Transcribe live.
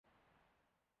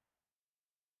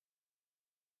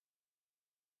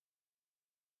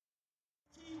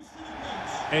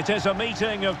It is a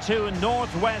meeting of two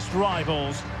northwest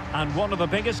rivals and one of the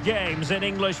biggest games in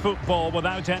English football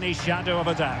without any shadow of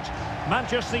a doubt.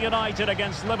 Manchester United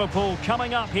against Liverpool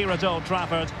coming up here at Old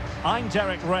Trafford. I'm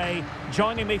Derek Ray.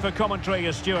 Joining me for commentary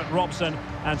is Stuart Robson.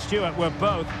 And Stuart, we're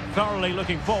both thoroughly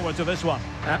looking forward to this one.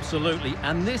 Absolutely,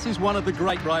 and this is one of the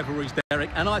great rivalries, Derek,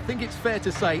 and I think it's fair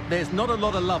to say there's not a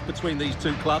lot of love between these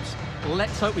two clubs.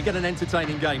 Let's hope we get an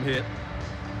entertaining game here.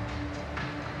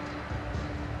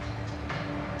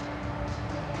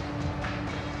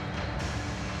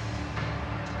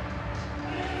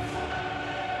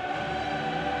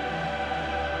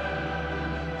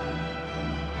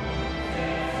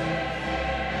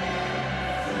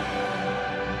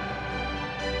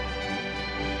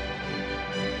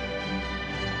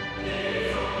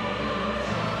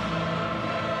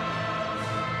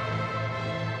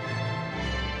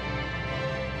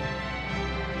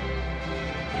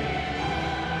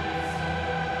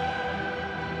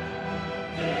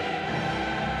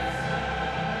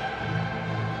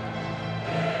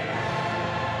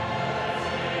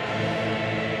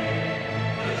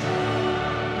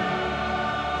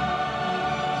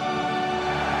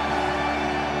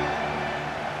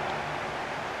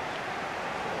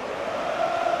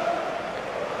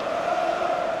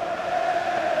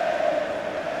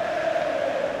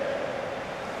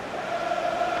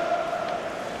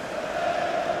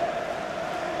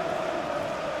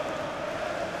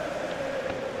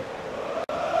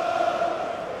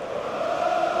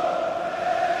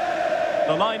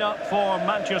 The lineup for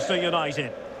Manchester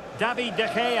United. David De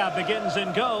Gea begins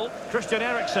in goal. Christian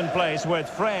Eriksen plays with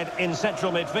Fred in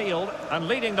central midfield. And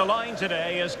leading the line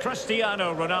today is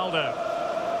Cristiano Ronaldo.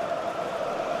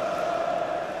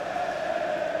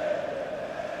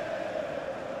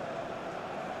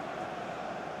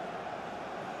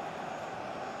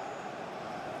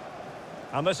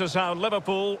 And this is how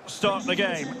Liverpool start the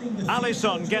game.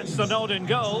 Alisson gets the nod in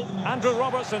goal. Andrew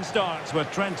Robertson starts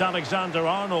with Trent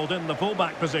Alexander-Arnold in the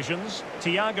fullback positions.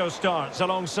 Thiago starts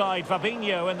alongside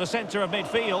Fabinho in the centre of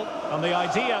midfield. And the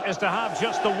idea is to have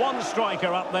just the one striker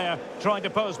up there trying to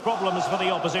pose problems for the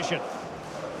opposition.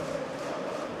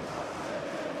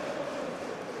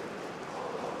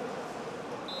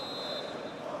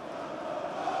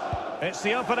 It's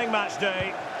the opening match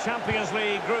day. Champions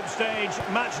League group stage,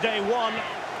 match day 1,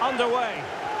 underway.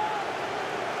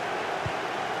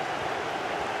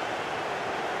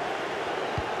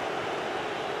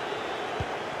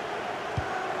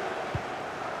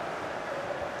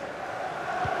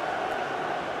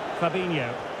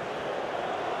 Fabinho.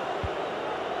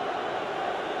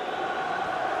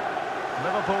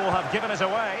 Liverpool have given it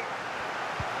away.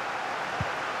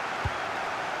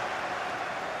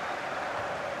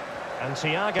 And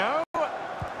Thiago.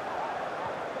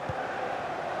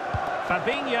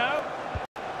 Fabinho.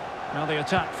 Now the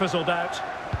attack fizzled out.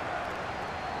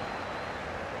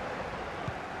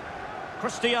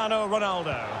 Cristiano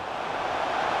Ronaldo.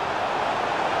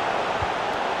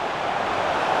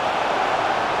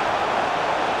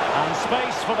 And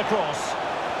space for the cross.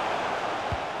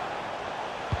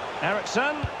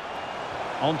 Eriksen.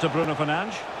 On to Bruno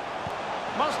Fernandes.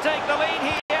 Must take the lead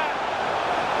here.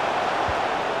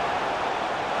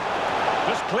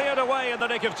 Just cleared away in the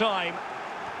nick of time.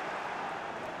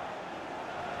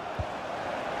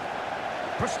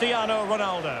 Cristiano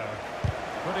Ronaldo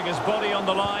putting his body on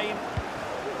the line.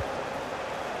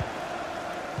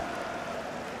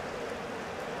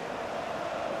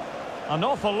 An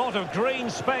awful lot of green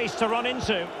space to run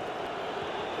into.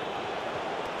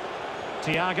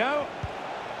 Thiago.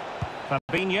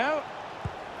 Fabinho.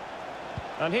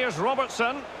 And here's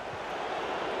Robertson.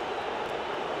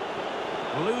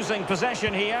 Losing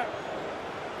possession here.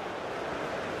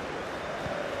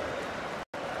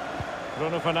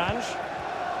 Bruno Fernandes.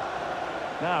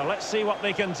 Now, let's see what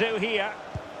they can do here.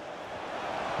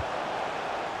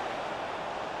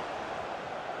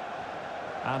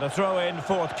 And a throw-in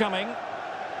forthcoming.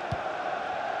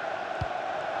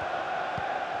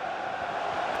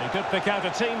 He could pick out a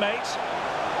teammate.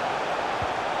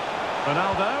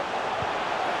 Ronaldo.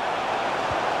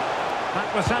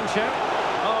 Back with Sancho.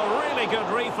 Oh, really good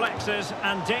reflexes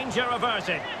and danger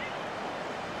averted.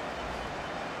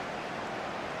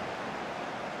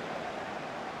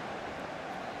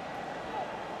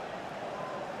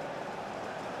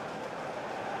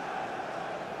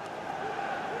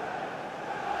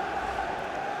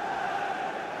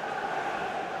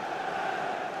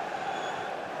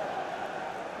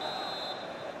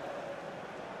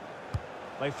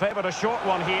 They favoured a short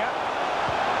one here.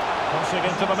 Crossing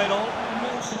into the middle.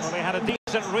 Well, they had a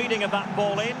decent reading of that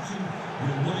ball in. Your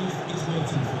wife is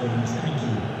waiting for you. Thank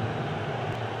you.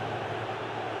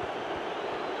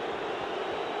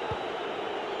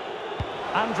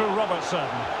 Andrew Robertson.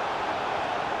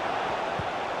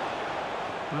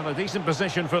 Well, a decent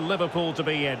position for Liverpool to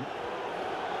be in.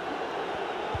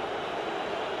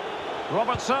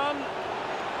 Robertson.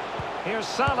 Here's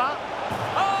Salah.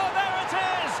 Oh, there it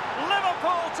is!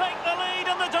 Liverpool take the lead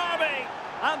in the derby.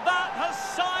 And that has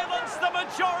silenced the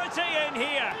majority in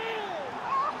here.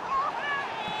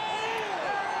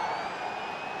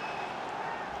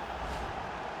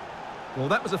 Well,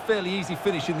 that was a fairly easy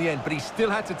finish in the end, but he still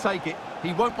had to take it.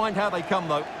 He won't mind how they come,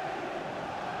 though.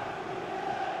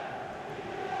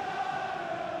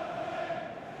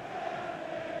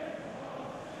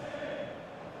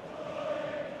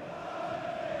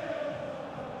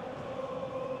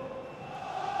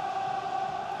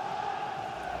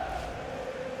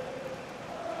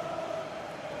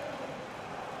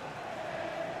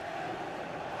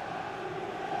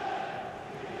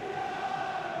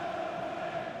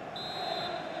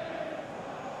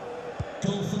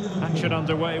 Action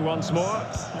underway once more.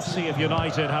 Let's see if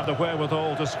United have the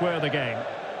wherewithal to square the game.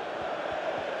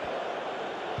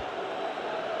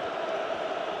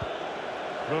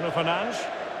 Bruno Fernandes.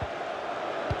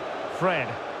 Fred.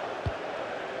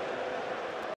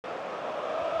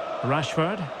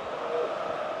 Rashford.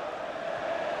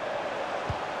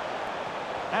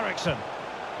 Eriksen.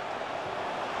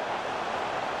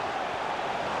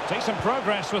 Decent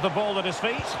progress with the ball at his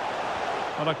feet.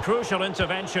 But a crucial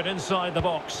intervention inside the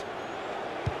box.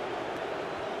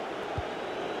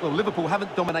 Well, Liverpool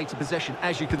haven't dominated possession,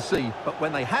 as you can see, but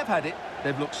when they have had it,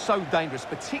 they've looked so dangerous,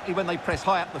 particularly when they press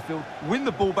high up the field, win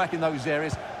the ball back in those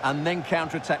areas, and then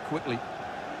counter-attack quickly.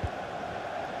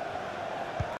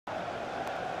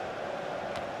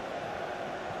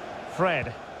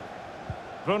 Fred.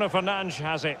 Bruno Fernandes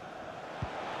has it.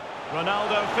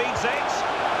 Ronaldo feeds it.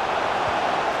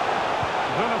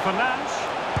 Bruno Fernandes.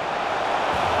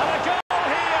 And a goal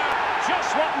here!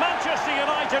 Just what Manchester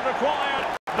United required.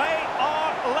 They are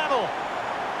level.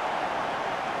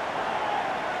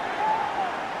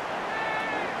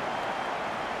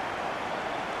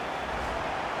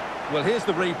 Well, here's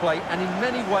the replay, and in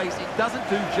many ways it doesn't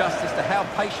do justice to how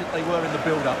patient they were in the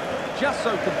build-up. Just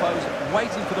so composed,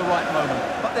 waiting for the right moment.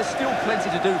 But there's still plenty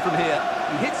to do from here.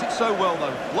 He hits it so well,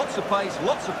 though. Lots of pace,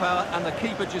 lots of power, and the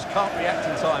keeper just can't react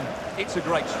in time. It's a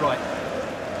great strike.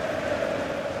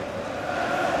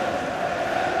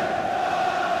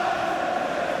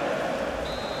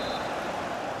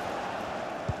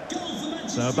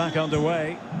 So back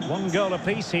underway. One goal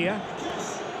apiece here.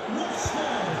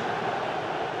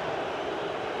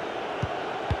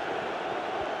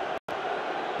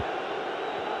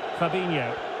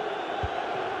 Fabinho.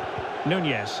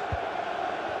 Nunez.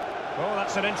 Oh,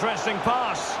 that's an interesting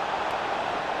pass.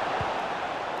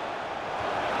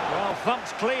 Well,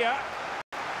 thumped clear.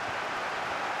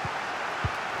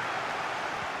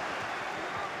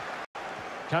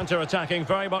 Counter-attacking,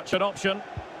 very much an option.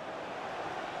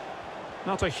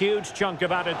 Not a huge chunk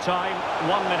of added time.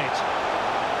 1 minute.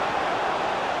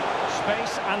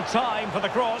 Space and time for the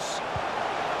cross.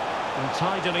 And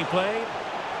tidily played.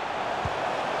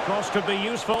 Cross could be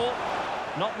useful.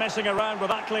 Not messing around with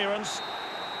that clearance.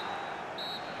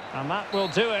 And that will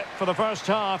do it for the first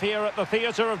half here at the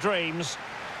Theatre of Dreams.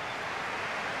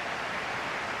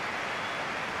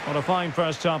 What a fine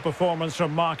first half performance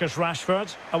from Marcus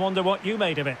Rashford. I wonder what you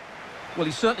made of it. Well,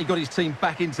 he certainly got his team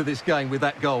back into this game with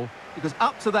that goal, because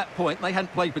up to that point they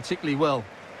hadn't played particularly well.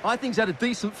 I think he's had a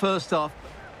decent first half.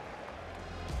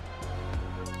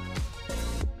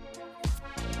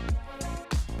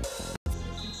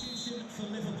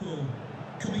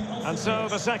 And so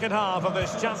the second half of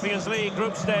this Champions League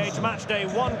group stage match day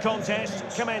 1 contest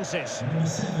commences. Number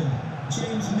 7,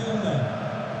 James Milner.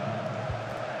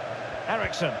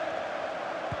 Eriksen.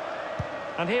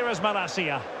 And here is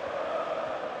Malacia.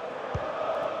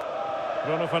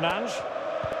 Bruno Fernandes.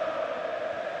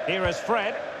 Here is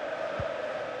Fred.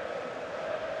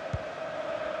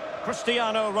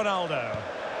 Cristiano Ronaldo.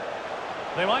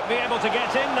 They might be able to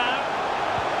get in now.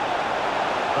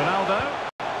 Ronaldo.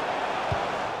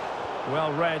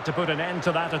 Well read to put an end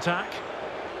to that attack.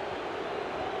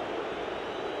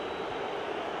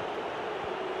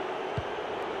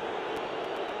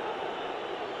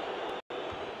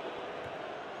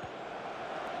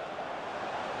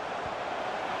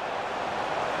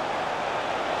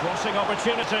 Crossing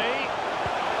opportunity.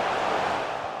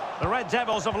 The Red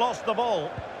Devils have lost the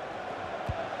ball.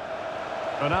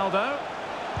 Ronaldo.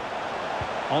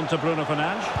 On to Bruno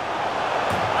Fernandes.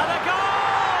 And a goal!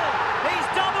 He's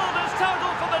doubled his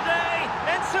total for the day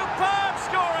in superb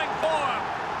scoring form.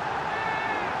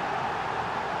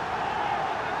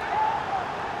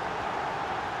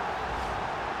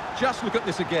 just look at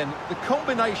this again. The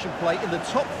combination play in the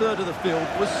top third of the field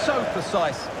was so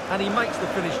precise, and he makes the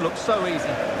finish look so easy.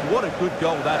 What a good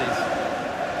goal that is.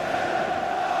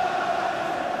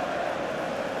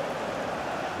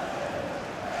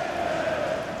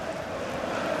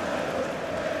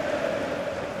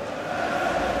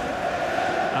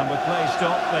 And with play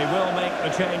stopped, they will make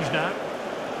the change now.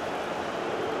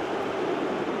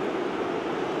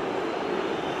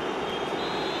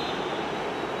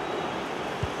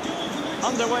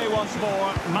 Underway once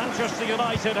more. Manchester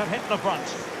United have hit the front.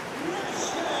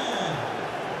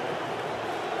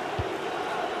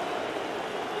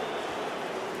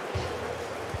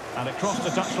 And it crossed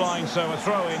the touchline, so a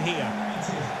throw in here.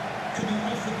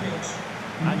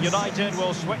 And United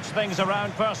will switch things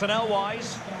around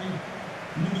personnel-wise.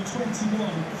 Number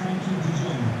 21, Frankie de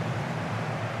Jong.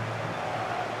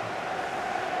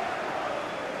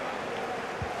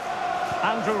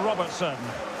 Andrew Robertson.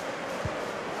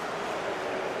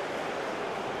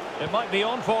 It might be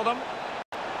on for them.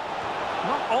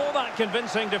 Not all that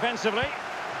convincing defensively.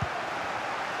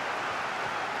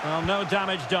 Well, no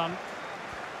damage done.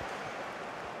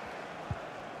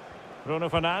 Bruno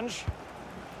Fernandes.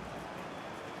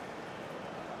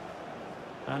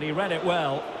 And he read it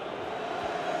well.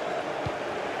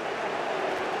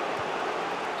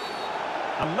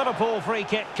 A Liverpool free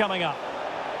kick coming up.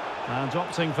 And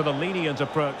opting for the lenient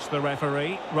approach, the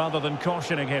referee, rather than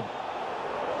cautioning him.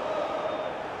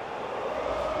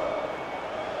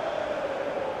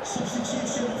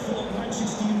 Substitution for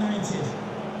Manchester United.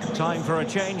 Time for a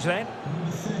change then.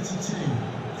 Number 32,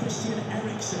 Christian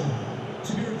Eriksen,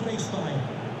 to be replaced by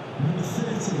number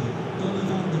 30, Donny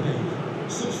van de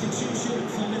Beek. Substitution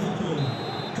for Liverpool.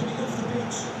 Coming off the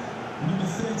pitch, number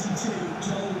 32,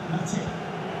 Joel Matip,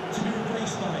 to be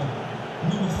replaced by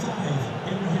number 5,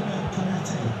 Ibrahima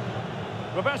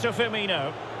Konate. Roberto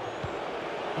Firmino.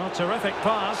 Oh, terrific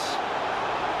pass.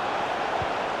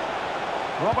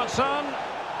 Robertson.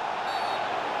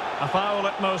 A foul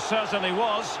it most certainly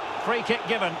was. Free kick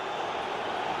given.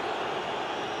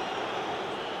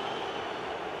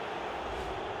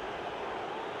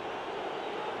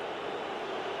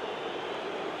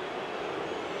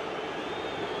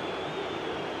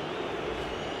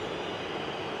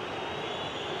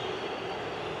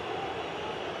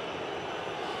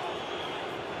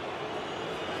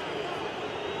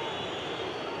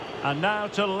 And now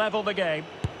to level the game.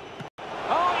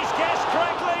 Oh, he's guessed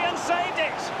correctly and saved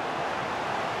it.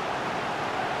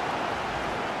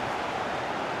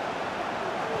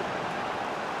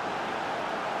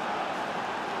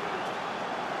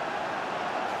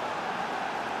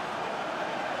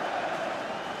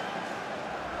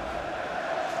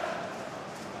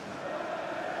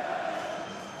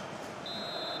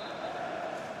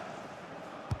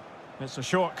 It's a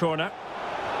short corner.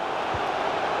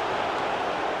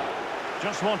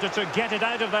 Just wanted to get it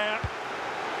out of there.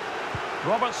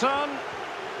 Robertson.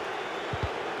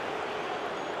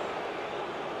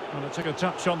 Well, it took a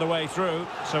touch on the way through,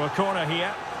 so a corner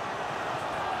here.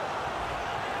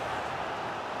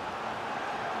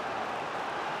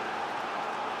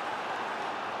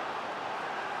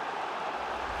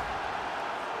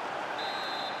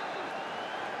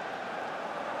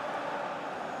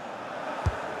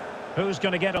 Who's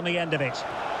going to get on the end of it?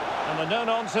 And the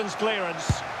no-nonsense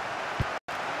clearance.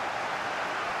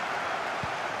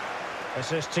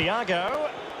 This is Thiago.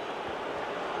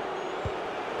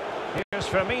 Here's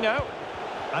Firmino.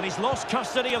 And he's lost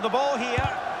custody of the ball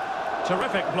here.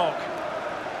 Terrific block.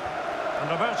 And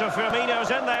Roberto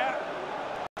Firmino's in there.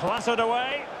 Clattered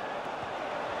away.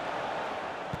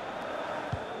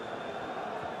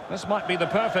 This might be the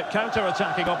perfect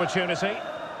counter-attacking opportunity.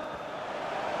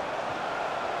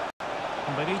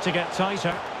 And they need to get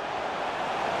tighter.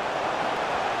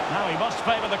 Now he must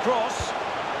favour the cross.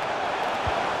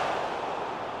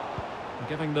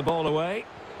 Giving the ball away.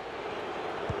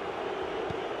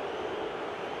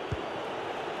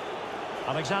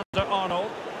 Alexander-Arnold.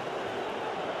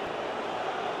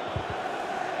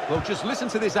 Well, just listen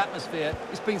to this atmosphere.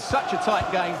 It's been such a tight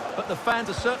game, but the fans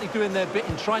are certainly doing their bit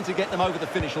in trying to get them over the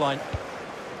finish line.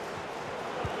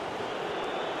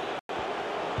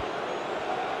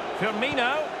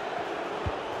 Firmino.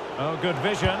 Oh, good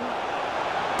vision.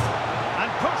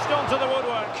 And pushed onto the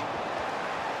woodwork.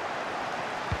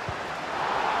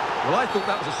 Well, I thought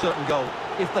that was a certain goal.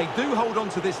 If they do hold on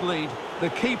to this lead,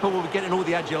 the keeper will be getting all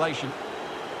the adulation.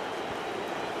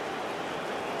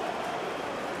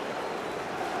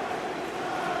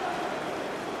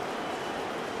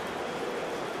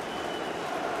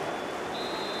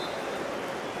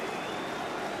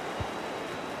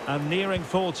 And nearing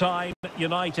full time,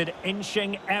 United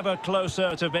inching ever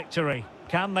closer to victory.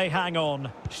 Can they hang on?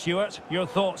 Stuart, your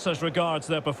thoughts as regards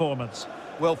their performance?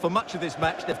 Well, for much of this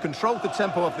match, they've controlled the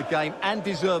tempo of the game and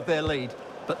deserved their lead.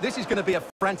 But this is going to be a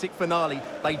frantic finale.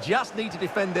 They just need to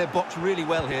defend their box really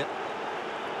well here.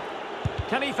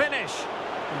 Can he finish?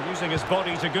 And using his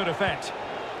body to good effect.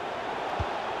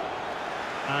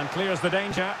 And clears the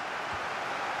danger.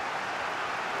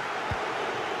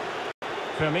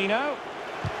 Firmino.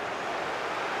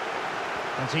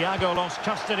 And Thiago lost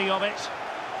custody of it.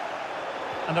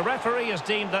 And the referee has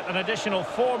deemed that an additional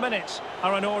 4 minutes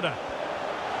are in order.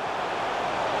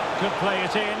 Could play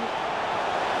it in.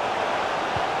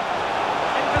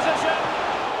 In position.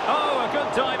 Oh, a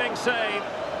good diving save.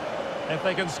 If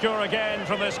they can score again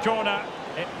from this corner,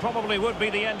 it probably would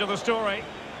be the end of the story.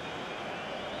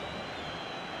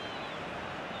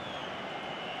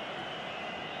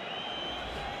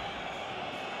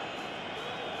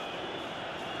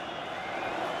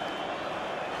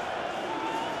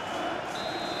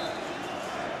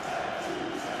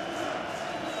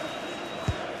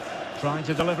 Trying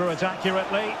to deliver it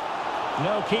accurately.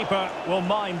 No keeper will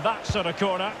mind that sort of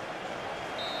corner.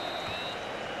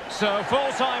 So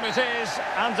full-time it is,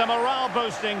 and a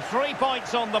morale-boosting 3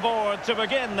 points on the board to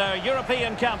begin their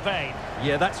European campaign.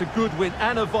 Yeah, that's a good win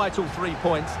and a vital 3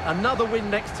 points. Another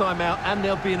win next time out, and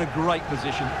they'll be in a great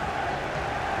position.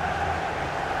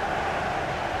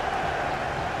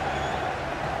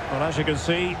 Well, as you can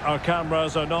see, our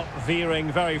cameras are not veering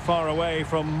very far away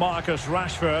from Marcus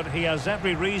Rashford. He has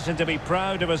every reason to be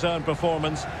proud of his own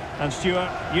performance. And Stuart,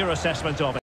 your assessment of it?